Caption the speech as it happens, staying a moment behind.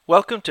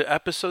Welcome to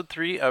episode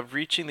 3 of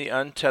Reaching the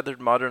Untethered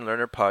Modern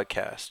Learner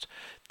podcast.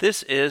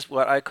 This is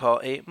what I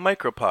call a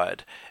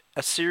micropod,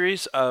 a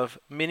series of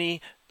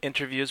mini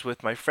interviews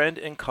with my friend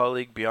and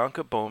colleague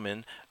Bianca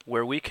Bowman,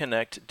 where we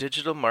connect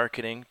digital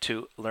marketing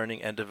to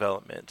learning and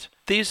development.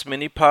 These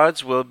mini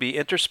pods will be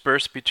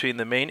interspersed between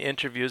the main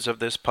interviews of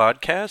this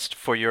podcast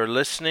for your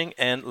listening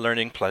and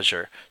learning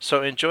pleasure.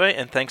 So enjoy,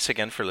 and thanks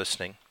again for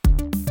listening.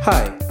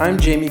 Hi, I'm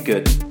Jamie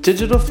Good,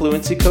 Digital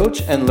Fluency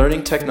Coach and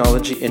Learning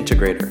Technology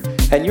Integrator,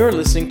 and you're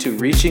listening to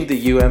Reaching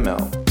the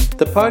UML,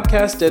 the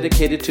podcast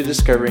dedicated to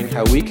discovering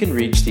how we can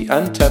reach the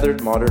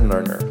untethered modern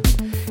learner.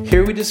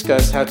 Here we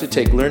discuss how to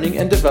take learning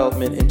and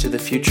development into the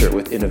future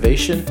with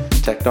innovation,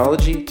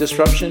 technology,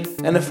 disruption,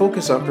 and a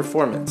focus on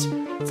performance.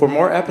 For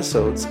more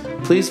episodes,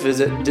 please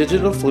visit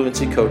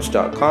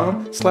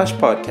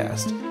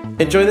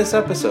digitalfluencycoach.com/podcast. Enjoy this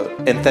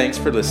episode, and thanks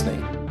for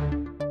listening.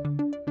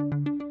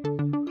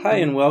 Hi,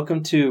 and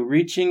welcome to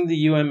Reaching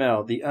the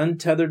UML, the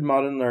Untethered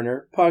Modern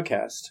Learner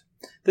podcast.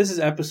 This is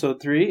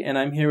episode 3, and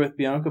I'm here with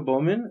Bianca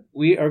Bowman.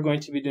 We are going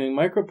to be doing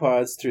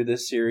micropods through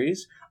this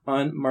series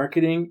on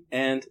marketing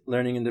and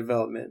learning and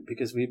development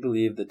because we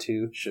believe the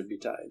two should be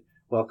tied.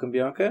 Welcome,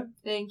 Bianca.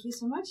 Thank you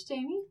so much,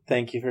 Jamie.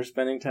 Thank you for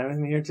spending time with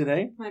me here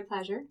today. My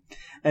pleasure.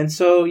 And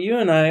so you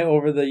and I,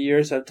 over the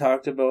years, have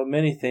talked about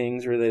many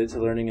things related to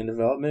learning and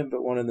development,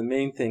 but one of the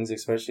main things,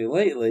 especially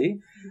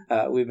lately,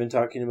 we've been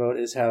talking about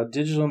is how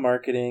digital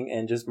marketing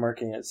and just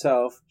marketing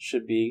itself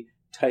should be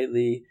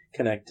tightly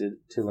connected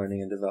to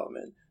learning and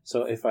development.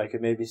 So if I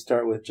could maybe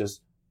start with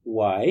just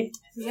why.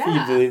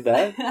 Yeah. You believe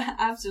that?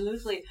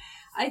 Absolutely.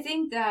 I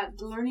think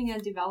that learning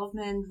and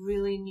development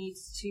really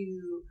needs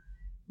to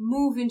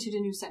move into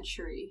the new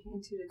century,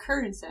 into the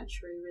current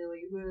century,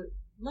 really. We're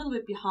a little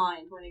bit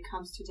behind when it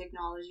comes to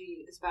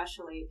technology,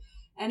 especially.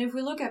 And if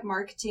we look at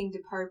marketing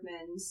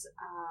departments,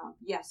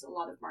 yes, a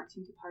lot of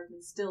marketing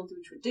departments still do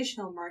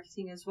traditional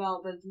marketing as well,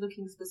 but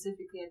looking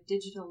specifically at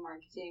digital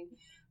marketing,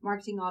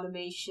 marketing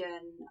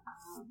automation,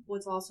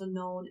 what's also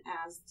known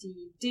as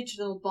the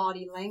digital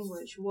body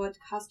language, what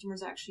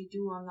customers actually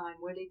do online,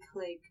 where they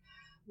click,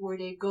 where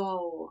they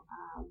go,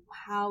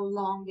 how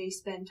long they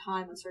spend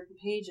time on certain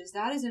pages.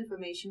 That is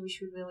information we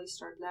should really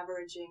start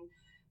leveraging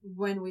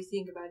when we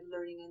think about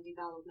learning and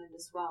development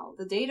as well.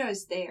 The data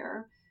is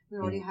there. We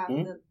already have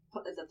the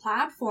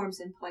platforms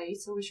in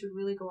place, so we should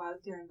really go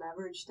out there and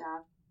leverage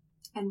that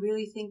and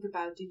really think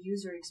about the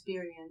user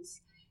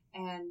experience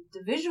and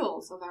the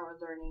visuals of our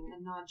learning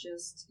and not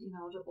just, the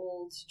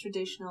old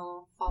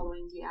traditional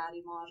following the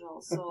ADDIE model.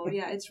 So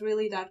yeah, it's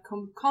really that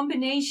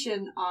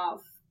combination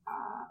of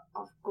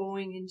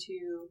going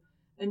into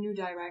a new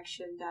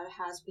direction that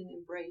has been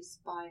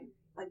embraced by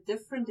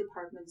different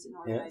departments in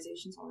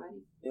organizations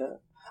already. Yeah.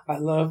 I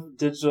love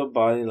digital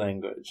body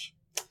language.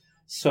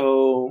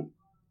 So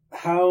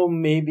do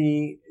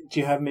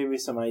you have maybe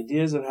some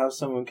ideas of how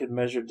someone could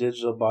measure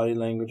digital body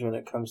language when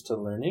it comes to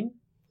learning,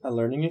 a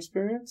learning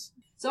experience?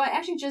 So I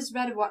actually just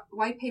read a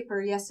white paper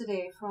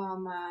yesterday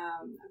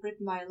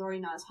written by Lori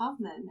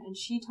Niles-Hoffman, and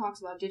she talks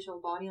about digital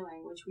body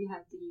language. We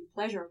had the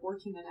pleasure of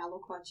working at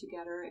Eloqua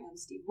together, and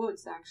Steve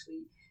Woods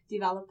actually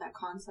developed that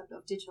concept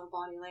of digital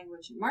body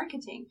language in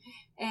marketing.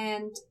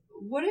 And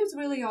what it's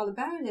really all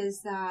about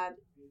is that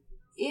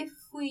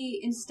if we,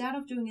 instead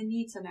of doing a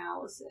needs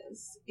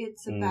analysis,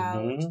 it's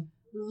about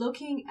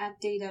looking at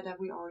data that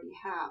we already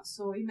have.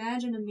 So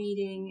imagine a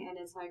meeting and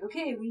it's like,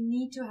 okay, we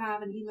need to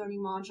have an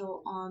e-learning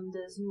module on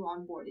this new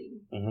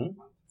onboarding,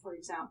 for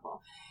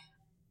example.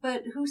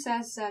 But who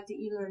says that the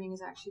e-learning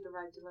is actually the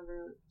right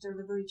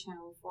delivery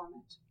channel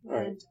format?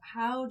 Right. And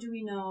how do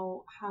we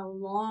know how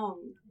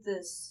long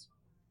this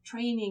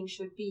training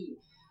should be?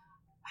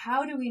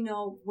 How do we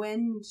know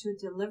when to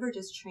deliver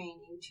this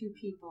training to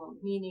people,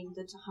 meaning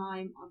the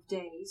time of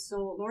day?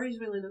 So Lori's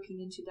really looking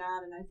into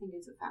that, and I think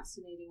it's a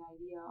fascinating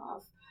idea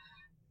of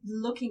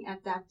looking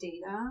at that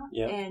data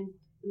and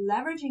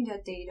leveraging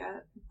that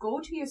data.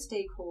 Go to your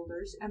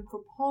stakeholders and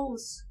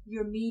propose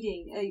your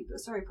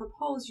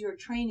propose your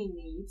training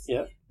needs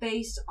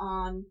based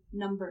on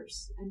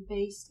numbers and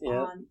based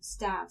on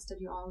stats that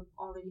you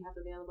already have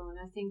available. And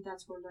I think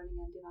that's where learning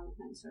and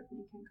development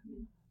certainly can come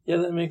in. Yeah,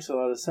 that makes a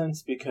lot of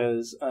sense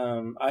because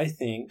I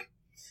think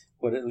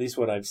what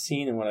I've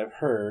seen and what I've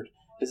heard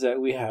is that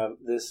we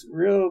have this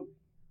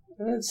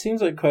it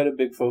seems like quite a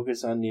big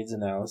focus on needs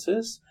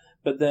analysis,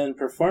 but then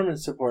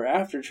performance support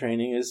after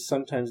training is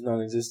sometimes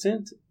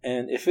non-existent,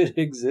 and if it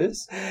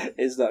exists,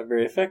 it's not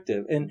very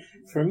effective. And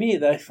for me,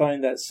 I've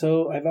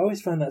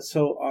always found that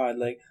so odd.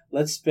 Like,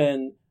 let's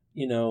spend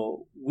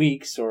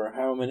weeks or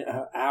how many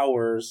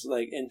hours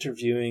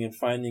interviewing and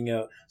finding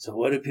out, so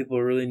what do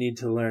people really need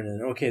to learn? And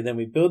okay, then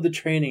we build the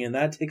training and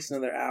that takes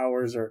another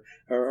hours or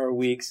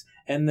weeks,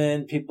 and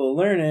then people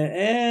learn it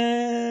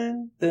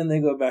and then they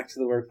go back to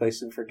the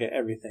workplace and forget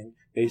everything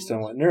based on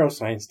what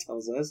neuroscience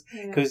tells us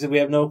because we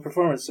have no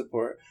performance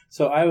support.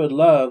 So I would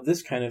love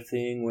this kind of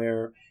thing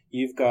where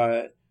you've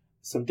got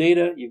some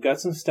data, you've got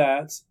some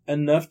stats,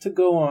 enough to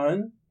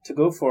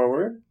go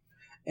forward,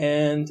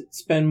 and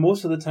spend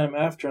most of the time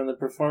after on the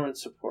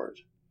performance support.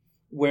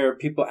 where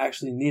people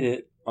actually need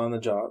it on the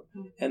job.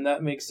 Mhm. And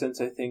that makes sense,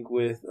 I think,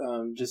 with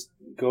just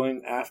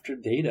going after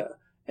data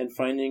and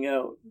finding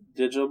out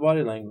digital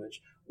body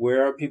language.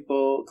 Where are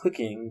people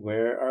clicking?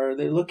 Where are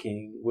they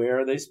looking? Where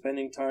are they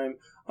spending time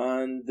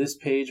on this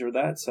page or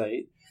that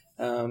site?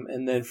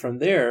 And then from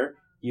there,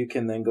 you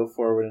can then go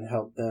forward and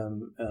help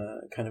them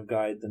kind of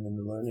guide them in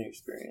the learning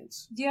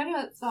experience. The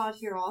other thought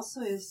here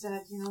also is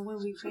that, when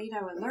we create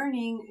our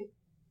learning,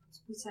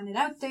 we send it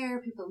out there,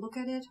 people look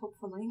at it,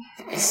 hopefully,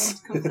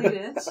 and complete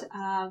it.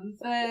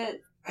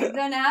 But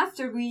then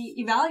after we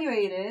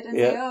evaluate it and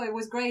say, oh, it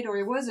was great or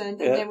it wasn't,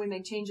 and then we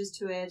make changes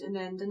to it, and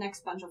then the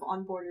next bunch of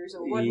onboarders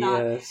or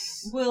whatnot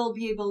will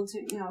be able to,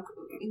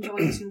 enjoy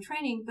this new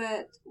training,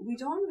 but we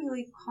don't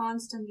really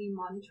constantly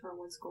monitor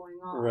what's going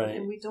on. Right.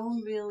 And we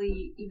don't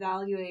really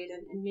evaluate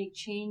and make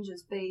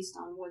changes based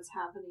on what's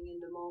happening in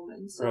the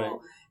moment.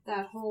 So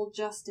that whole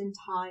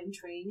just-in-time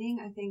training,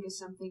 I think, is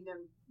something that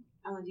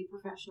L&D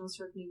professionals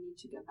certainly need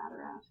to get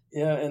better at.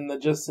 Yeah, and the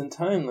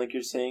just-in-time, like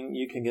you're saying,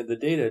 you can get the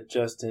data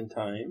just in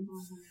time.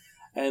 Mm-hmm.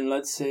 And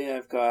let's say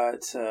I've got,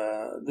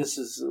 this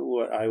is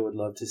what I would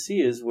love to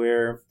see, is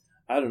where,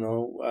 I don't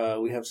know,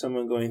 we have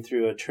someone going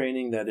through a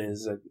training that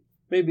is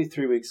maybe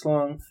 3 weeks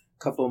long,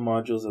 a couple of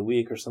modules a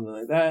week or something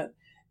like that.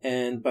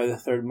 And by the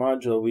third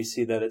module, we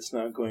see that it's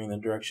not going in the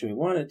direction we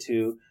want it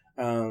to.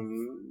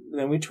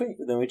 Then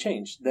we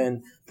change.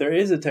 Then there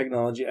is a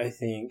technology, I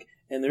think,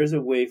 and there's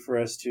a way for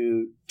us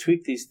to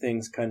tweak these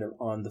things kind of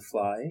on the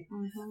fly.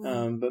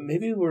 Mm-hmm. But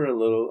maybe we're a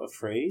little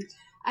afraid.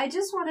 I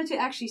just wanted to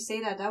actually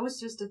say that. That was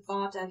just a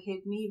thought that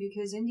hit me,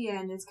 because in the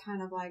end, it's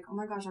kind of like, oh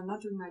my gosh, I'm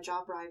not doing my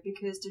job right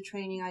because the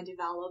training I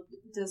developed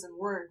doesn't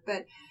work.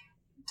 But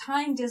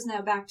tying this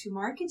now back to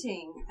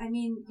marketing, I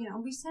mean,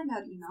 we send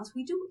out emails.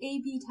 We do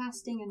A/B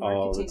testing in marketing.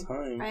 All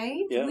the time.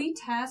 Right? Yep. We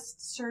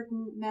test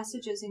certain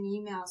messages in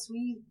emails.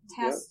 We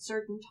test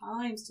certain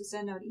times to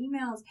send out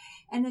emails.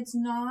 And it's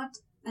not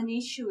an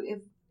issue if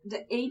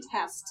the A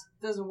test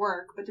doesn't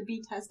work, but the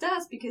B test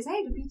does, because,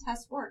 hey, the B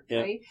test worked,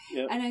 right?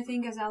 Yep. And I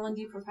think as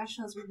L&D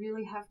professionals, we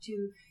really have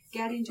to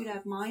get into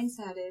that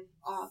mindset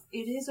of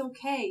it is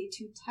okay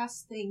to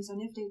test things,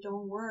 and if they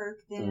don't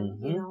work, then,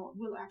 it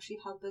will actually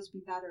help us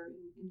be better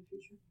in the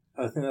future.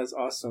 I think that's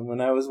awesome.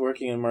 When I was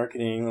working in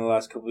marketing in the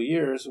last couple of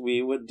years,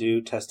 we would do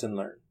test and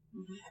learn.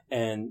 Mm-hmm.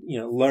 And,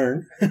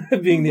 learn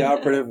being the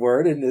operative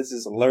word, and this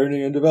is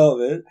learning and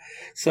development.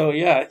 So,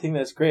 yeah, I think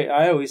that's great.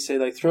 I always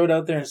say, throw it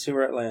out there and see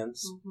where it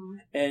lands. Mm-hmm.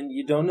 And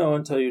you don't know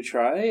until you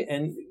try.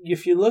 And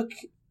if you look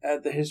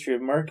at the history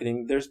of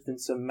marketing, there's been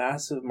some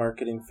massive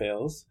marketing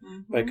fails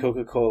by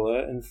Coca-Cola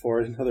and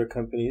Ford and other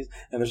companies,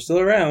 and they're still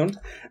around.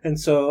 And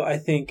so I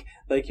think,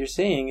 like you're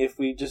saying, if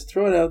we just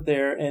throw it out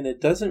there and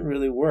it doesn't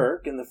really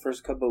work in the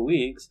first couple of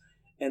weeks,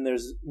 and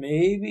there's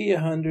maybe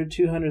 100,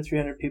 200,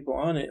 300 people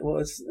on it, well,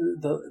 it's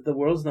the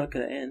world's not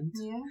going to end.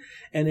 Yeah.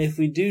 And if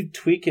we do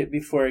tweak it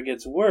before it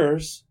gets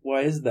worse,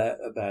 why is that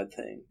a bad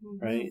thing,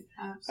 right?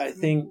 Absolutely. I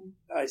think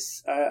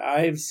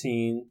I've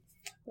seen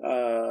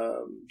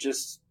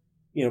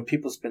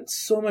people spend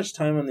so much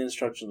time on the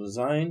instructional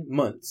design,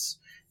 months.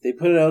 They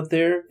put it out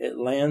there, it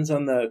lands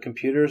on the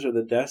computers or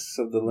the desks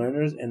of the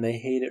learners, and they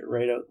hate it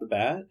right out the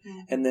bat.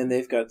 And then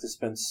they've got to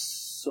spend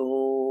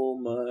so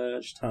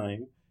much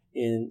time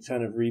in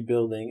kind of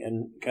rebuilding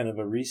and kind of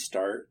a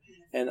restart.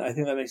 And I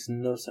think that makes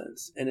no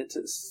sense. And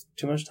it's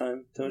too much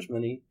time, too much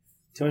money,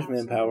 too much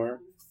manpower.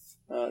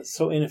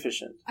 So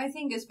inefficient. I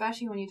think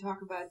especially when you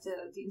talk about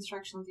the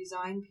instructional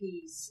design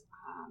piece,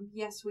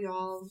 yes, we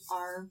all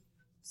are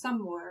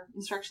some more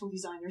instructional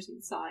designers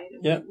inside.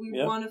 And we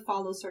want to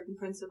follow certain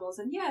principles.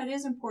 And it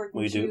is important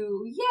we to...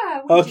 do.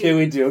 Yeah,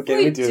 we do.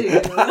 Okay, we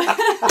do.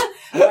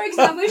 For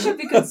example, we should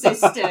be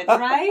consistent,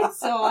 right?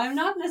 So I'm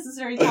not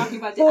necessarily talking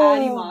about the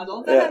ADDIE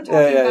model, but I'm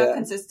talking about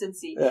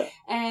consistency. Yeah.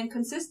 And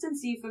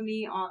consistency for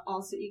me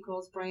also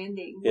equals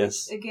branding,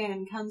 yes. which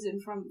again comes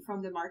in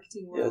from the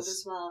marketing world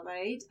as well,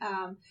 right?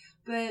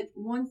 But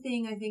one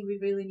thing I think we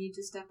really need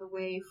to step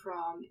away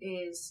from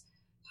is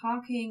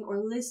talking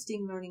or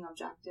listing learning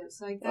objectives.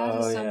 That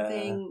is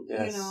something,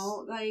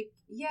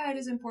 it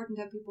is important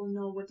that people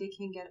know what they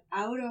can get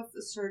out of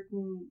a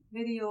certain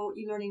video,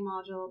 e-learning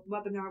module,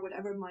 webinar,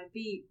 whatever it might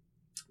be.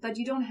 But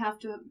you don't have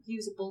to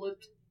use a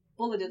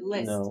bulleted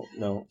list.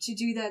 No. To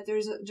do that,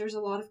 there's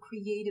a lot of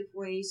creative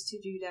ways to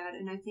do that.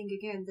 And I think,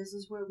 again, this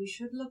is where we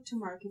should look to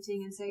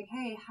marketing and say,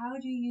 hey, how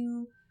do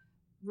you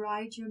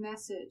write your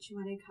message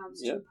when it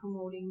comes to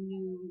promoting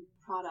new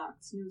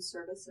products, new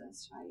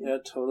services, right? Yeah,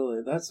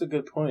 totally. That's a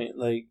good point.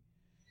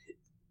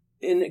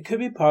 And it could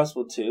be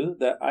possible too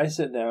that I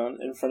sit down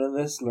in front of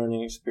this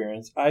learning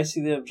experience, I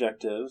see the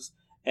objectives,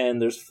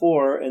 and there's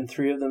 4 and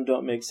 3 of them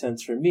don't make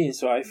sense for me,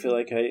 so I feel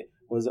like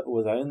was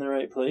I in the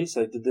right place?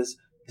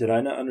 Did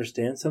I not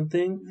understand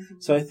something? Mm-hmm.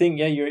 So I think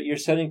you're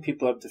setting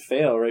people up to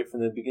fail right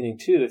from the beginning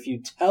too. If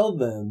you tell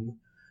them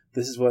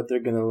this is what they're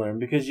going to learn,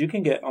 because you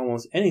can get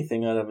almost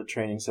anything out of a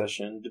training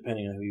session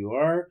depending on who you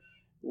are,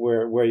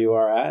 where you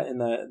are at in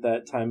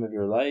that time of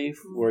your life,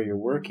 where you're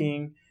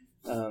working.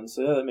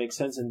 That makes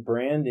sense. And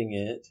branding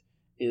it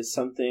is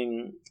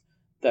something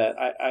that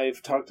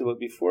I've talked about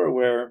before,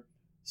 where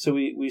So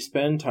we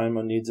spend time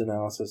on needs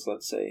analysis,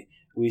 let's say.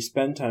 We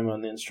spend time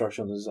on the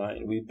instructional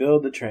design. We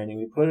build the training.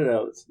 We put it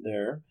out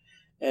there.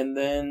 And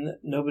then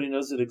nobody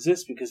knows it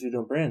exists because we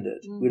don't brand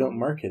it. We don't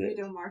market it.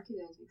 We don't market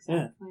it,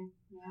 exactly.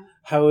 Yeah.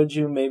 How would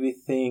you maybe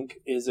think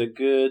is a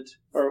good,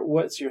 or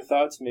what's your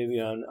thoughts maybe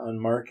on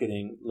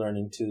marketing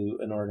learning to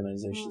an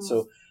organization?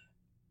 So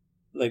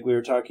like we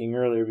were talking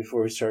earlier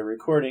before we started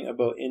recording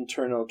about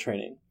internal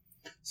training.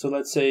 So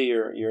let's say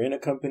you're in a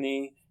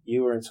company,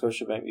 you were in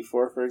Scotiabank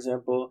before, for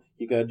example,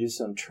 you got to do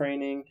some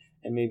training,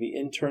 and maybe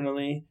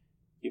internally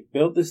you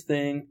built this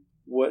thing.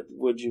 What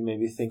would you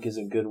maybe think is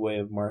a good way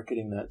of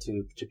marketing that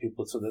to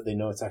people so that they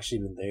know it's actually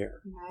even there?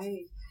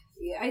 Right.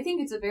 Yeah, I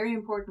think it's a very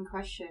important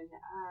question.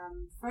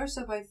 First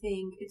off, I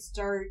think it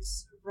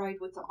starts right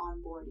with the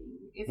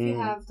onboarding. If you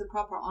have the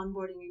proper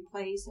onboarding in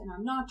place, and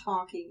I'm not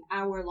talking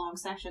hour-long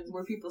sessions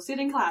where people sit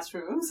in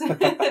classrooms, but,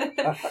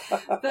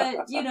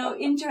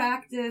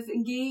 interactive,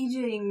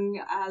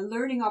 engaging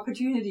learning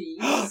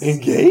opportunities.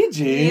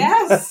 Engaging?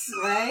 Yes,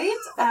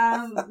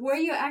 right? Where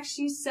you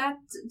actually set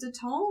the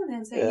tone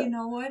and say, you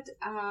know what,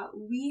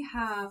 we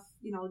have,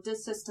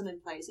 this system in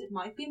place. It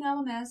might be an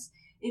LMS.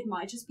 It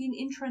might just be an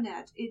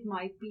intranet. It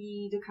might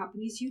be the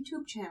company's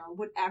YouTube channel,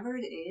 whatever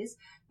it is,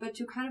 but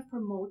to kind of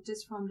promote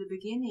this from the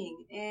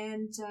beginning.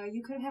 And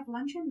you could have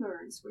lunch and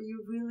learns where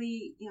you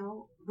really,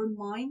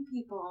 remind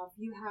people of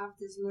you have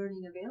this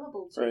learning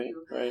available to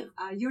you. Right.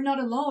 You're not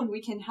alone.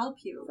 We can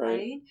help you,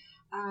 right?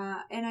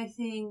 And I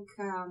think,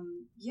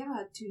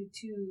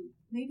 to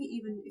maybe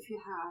even if you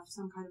have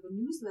some kind of a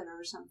newsletter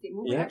or something,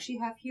 what we actually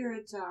have here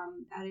at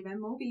Event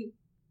Mobi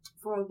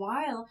for a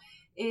while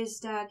is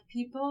that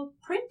people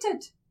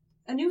printed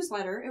a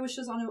newsletter. It was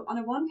just on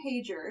a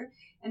one-pager,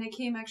 and it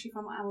came actually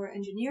from our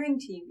engineering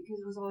team because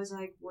it was always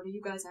like, what are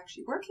you guys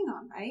actually working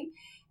on, right?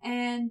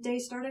 And they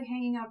started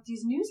hanging up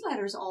these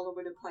newsletters all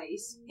over the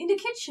place in the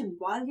kitchen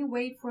while you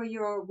wait for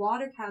your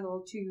water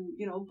kettle to,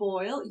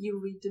 boil. You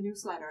read the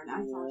newsletter, and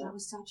I thought that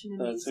was such an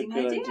amazing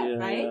idea,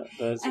 right?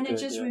 Yeah, and it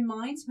just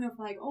reminds me of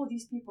like, oh,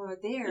 these people are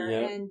there,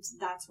 and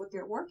that's what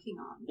they're working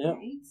on,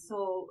 right?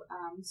 So,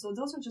 so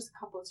those are just a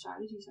couple of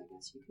strategies, I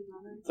guess, you could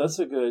learn. That's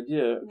a good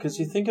idea because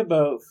you think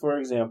about, for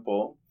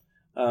example,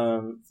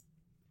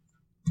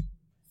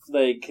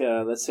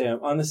 let's say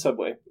I'm on the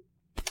subway.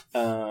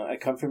 I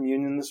come from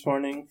Union this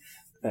morning,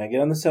 then I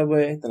get on the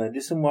subway, then I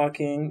do some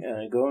walking, and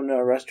I go into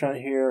a restaurant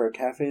here or a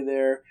cafe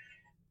there.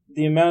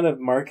 The amount of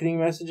marketing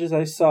messages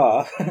I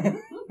saw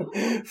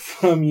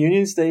from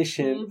Union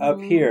Station up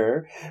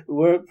here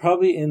were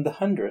probably in the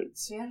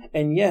hundreds. Yeah.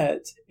 And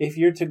yet, if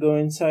you're to go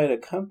inside a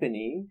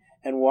company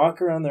and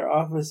walk around their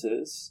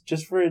offices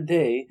just for a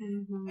day,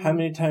 how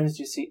many times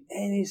do you see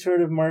any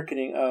sort of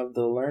marketing of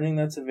the learning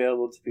that's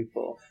available to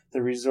people,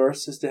 the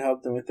resources to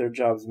help them with their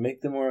jobs,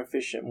 make them more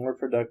efficient, more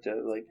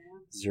productive? Like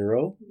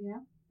zero,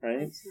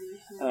 right?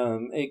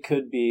 It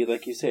could be,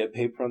 like you say, a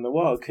paper on the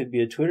wall. It could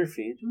be a Twitter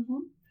feed.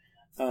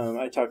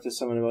 I talked to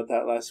someone about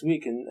that last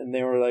week, and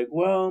they were like,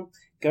 well,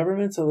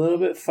 government's a little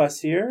bit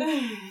fussier.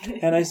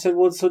 And I said,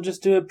 well, so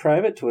just do a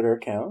private Twitter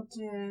account.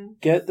 Yeah.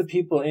 Get the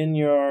people in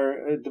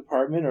your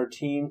department or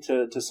team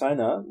to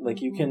sign up.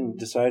 Like you can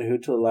decide who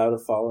to allow to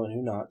follow and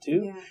who not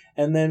to. Yeah.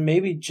 And then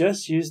maybe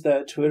just use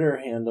that Twitter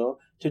handle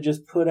to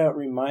just put out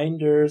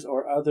reminders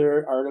or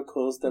other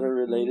articles that are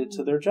related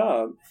to their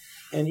job.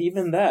 And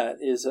even that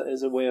is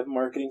a way of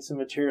marketing some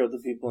material to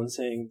people and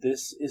saying,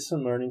 this is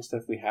some learning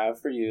stuff we have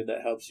for you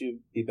that helps you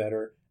be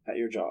better at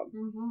your job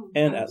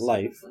and at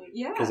life.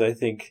 Yeah. Because I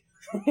think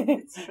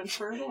it's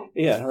transferable.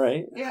 Yeah,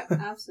 right. Yeah,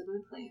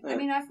 absolutely. I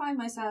mean, I find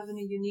myself in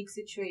a unique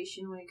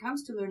situation when it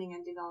comes to learning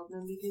and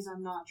development because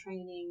I'm not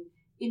training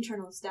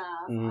internal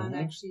staff. I'm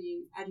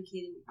actually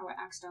educating our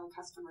external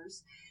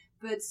customers.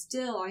 But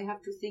still, I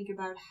have to think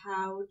about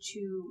how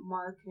to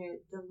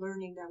market the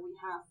learning that we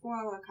have for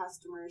our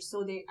customers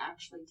so they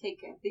actually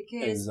take it.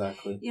 Because,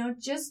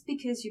 just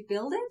because you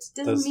build it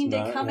doesn't mean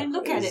they come and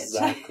look at it.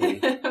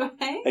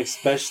 Right?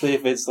 Especially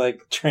if it's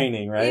like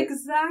training, right?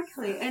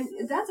 Exactly. And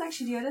that's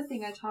actually the other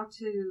thing I talked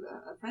to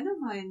a friend of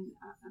mine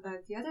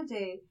about the other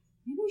day.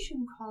 Maybe we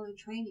shouldn't call it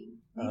training.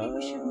 Maybe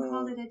we shouldn't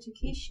call it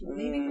education.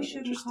 Maybe we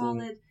shouldn't call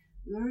it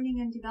learning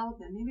and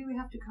development. Maybe we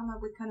have to come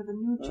up with kind of a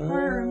new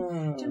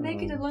term to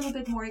make it a little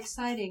bit more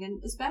exciting,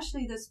 and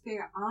especially the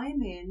sphere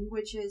I'm in,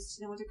 which is,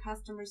 the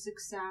customer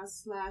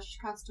success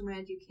 / customer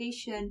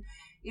education.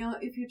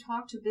 If you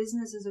talk to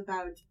businesses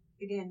about,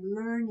 again,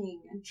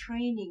 learning and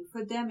training,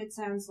 for them it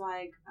sounds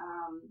like,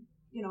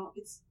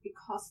 it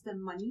costs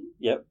them money.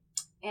 Yep.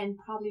 And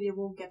probably they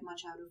won't get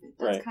much out of it.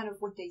 That's kind of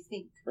what they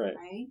think,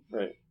 right?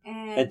 Right.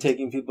 And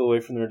taking people away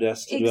from their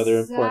desks to do other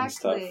important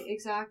stuff.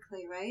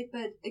 Exactly, right?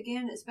 But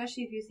again,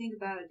 especially if you think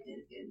about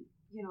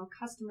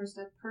customers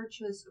that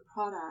purchase a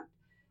product,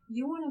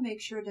 you want to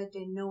make sure that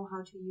they know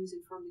how to use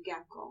it from the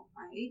get-go,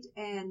 right?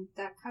 And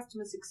that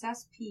customer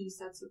success piece,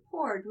 that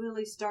support,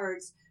 really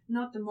starts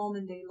not the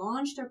moment they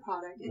launch their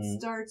product. It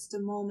starts the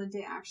moment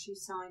they actually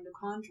sign the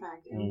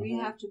contract. And we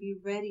have to be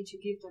ready to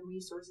give them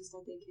resources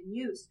that they can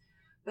use.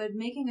 But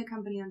making a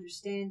company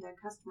understand that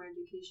customer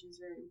education is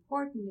very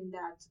important in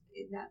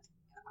that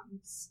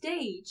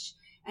stage,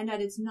 and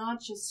that it's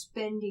not just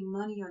spending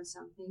money on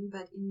something,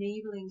 but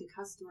enabling the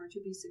customer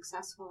to be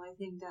successful. I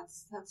think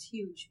that's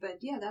huge.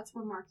 But yeah, that's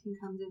where marketing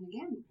comes in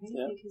again, right?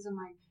 Yeah. Because I'm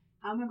like,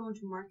 how am I going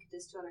to market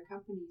this to other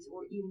companies,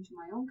 or even to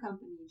my own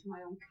company, to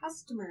my own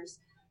customers,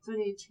 so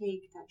they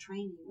take that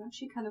training? We're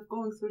actually kind of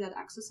going through that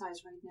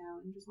exercise right now,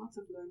 and there's lots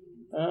of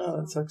learning. Oh,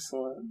 that's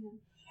excellent. Yeah.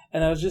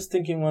 And I was just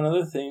thinking one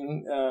other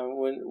thing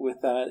with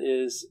that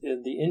is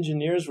the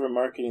engineers were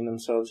marketing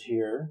themselves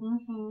here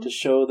to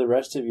show the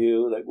rest of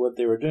you like what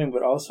they were doing,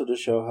 but also to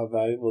show how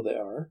valuable they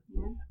are.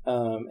 Yeah.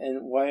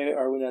 And why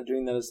are we not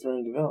doing that as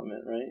learning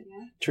development, right?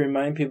 Yeah. To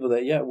remind people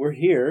that, yeah, we're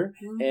here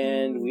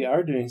and we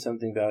are doing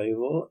something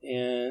valuable,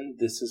 and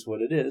this is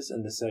what it is,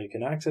 and this is how you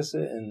can access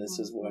it, and this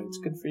is why it's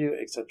good for you,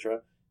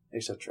 etc.,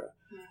 etc.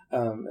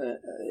 Yeah.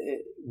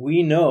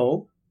 We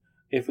know,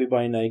 if we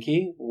buy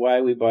Nike,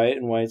 why we buy it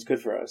and why it's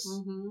good for us.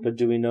 But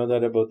do we know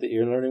that about the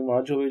e-learning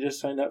module we just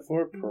signed up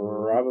for?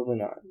 Probably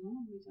not.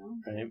 No, we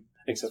don't. Right?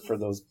 Except for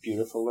those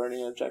beautiful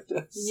learning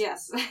objectives.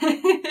 Yes.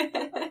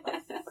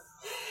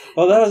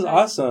 Well, that was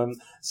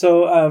awesome.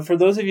 So for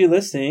those of you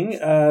listening,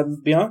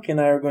 Bianca and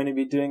I are going to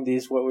be doing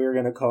these, what we were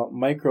going to call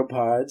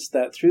micropods,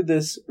 that through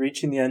this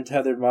Reaching the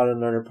Untethered Modern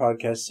Learner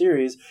podcast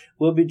series,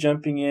 we'll be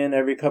jumping in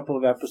every couple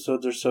of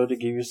episodes or so to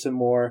give you some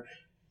more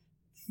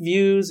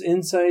views,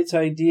 insights,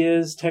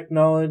 ideas,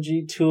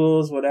 technology,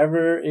 tools,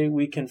 whatever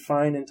we can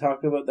find and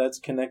talk about that's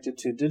connected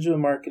to digital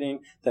marketing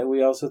that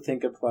we also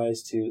think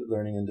applies to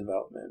learning and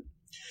development.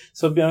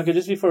 So Bianca,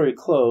 just before we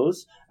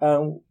close,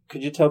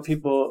 could you tell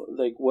people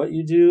like what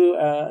you do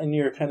in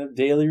your kind of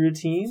daily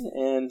routine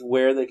and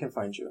where they can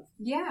find you?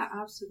 Yeah,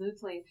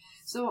 absolutely.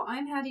 So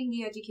I'm heading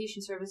the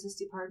Education Services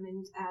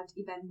Department at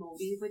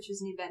EventMobi, which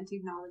is an event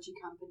technology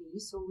company.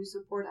 So we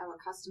support our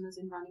customers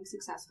in running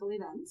successful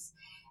events.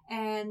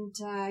 And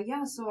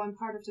so I'm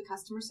part of the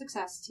customer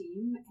success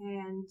team.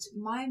 And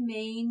my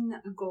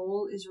main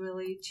goal is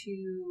really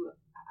to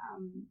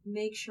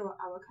make sure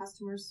our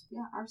customers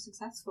are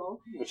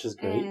successful, which is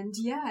great, and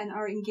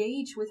are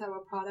engaged with our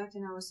product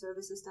and our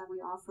services that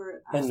we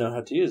offer, and know how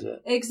to use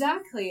it.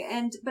 Exactly.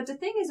 But the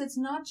thing is, it's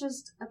not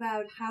just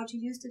about how to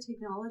use the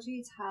technology,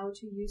 it's how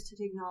to use the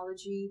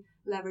technology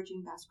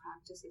leveraging best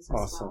practices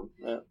as well.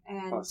 Yeah.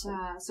 And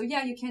awesome.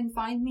 You can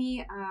find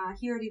me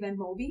here at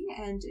EventMobi,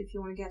 and if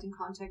you want to get in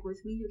contact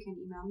with me, you can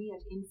email me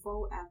at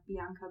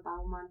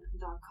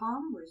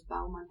info@biancabaumann.com, whereas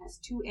Baumann has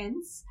 2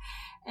 N's.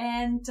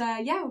 And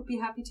I would be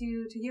happy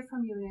to hear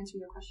from you and answer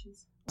your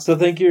questions. So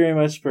thank you very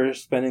much for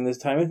spending this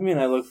time with me, and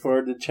I look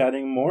forward to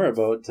chatting more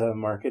about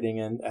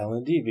marketing and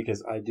L&D,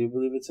 because I do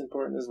believe it's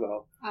important as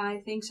well. I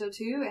think so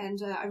too,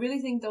 and I really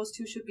think those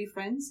two should be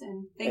friends,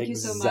 and thank you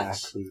so much.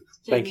 Exactly.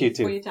 Jamie, thank you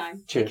too. For your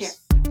time. Cheers. Take care.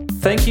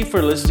 Thank you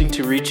for listening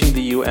to Reaching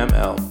the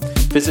UML.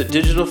 Visit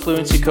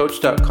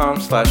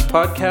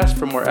digitalfluencycoach.com/podcast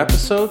for more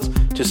episodes,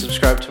 to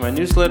subscribe to my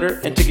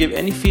newsletter, and to give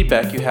any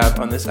feedback you have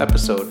on this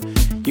episode.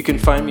 You can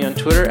find me on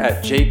Twitter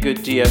at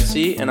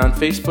jgooddfc and on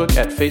Facebook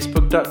at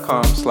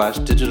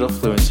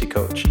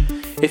facebook.com/digitalfluencycoach.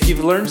 If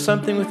you've learned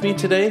something with me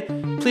today,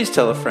 please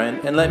tell a friend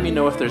and let me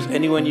know if there's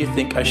anyone you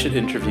think I should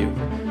interview.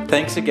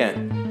 Thanks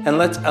again, and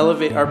let's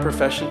elevate our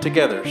profession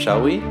together, shall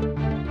we?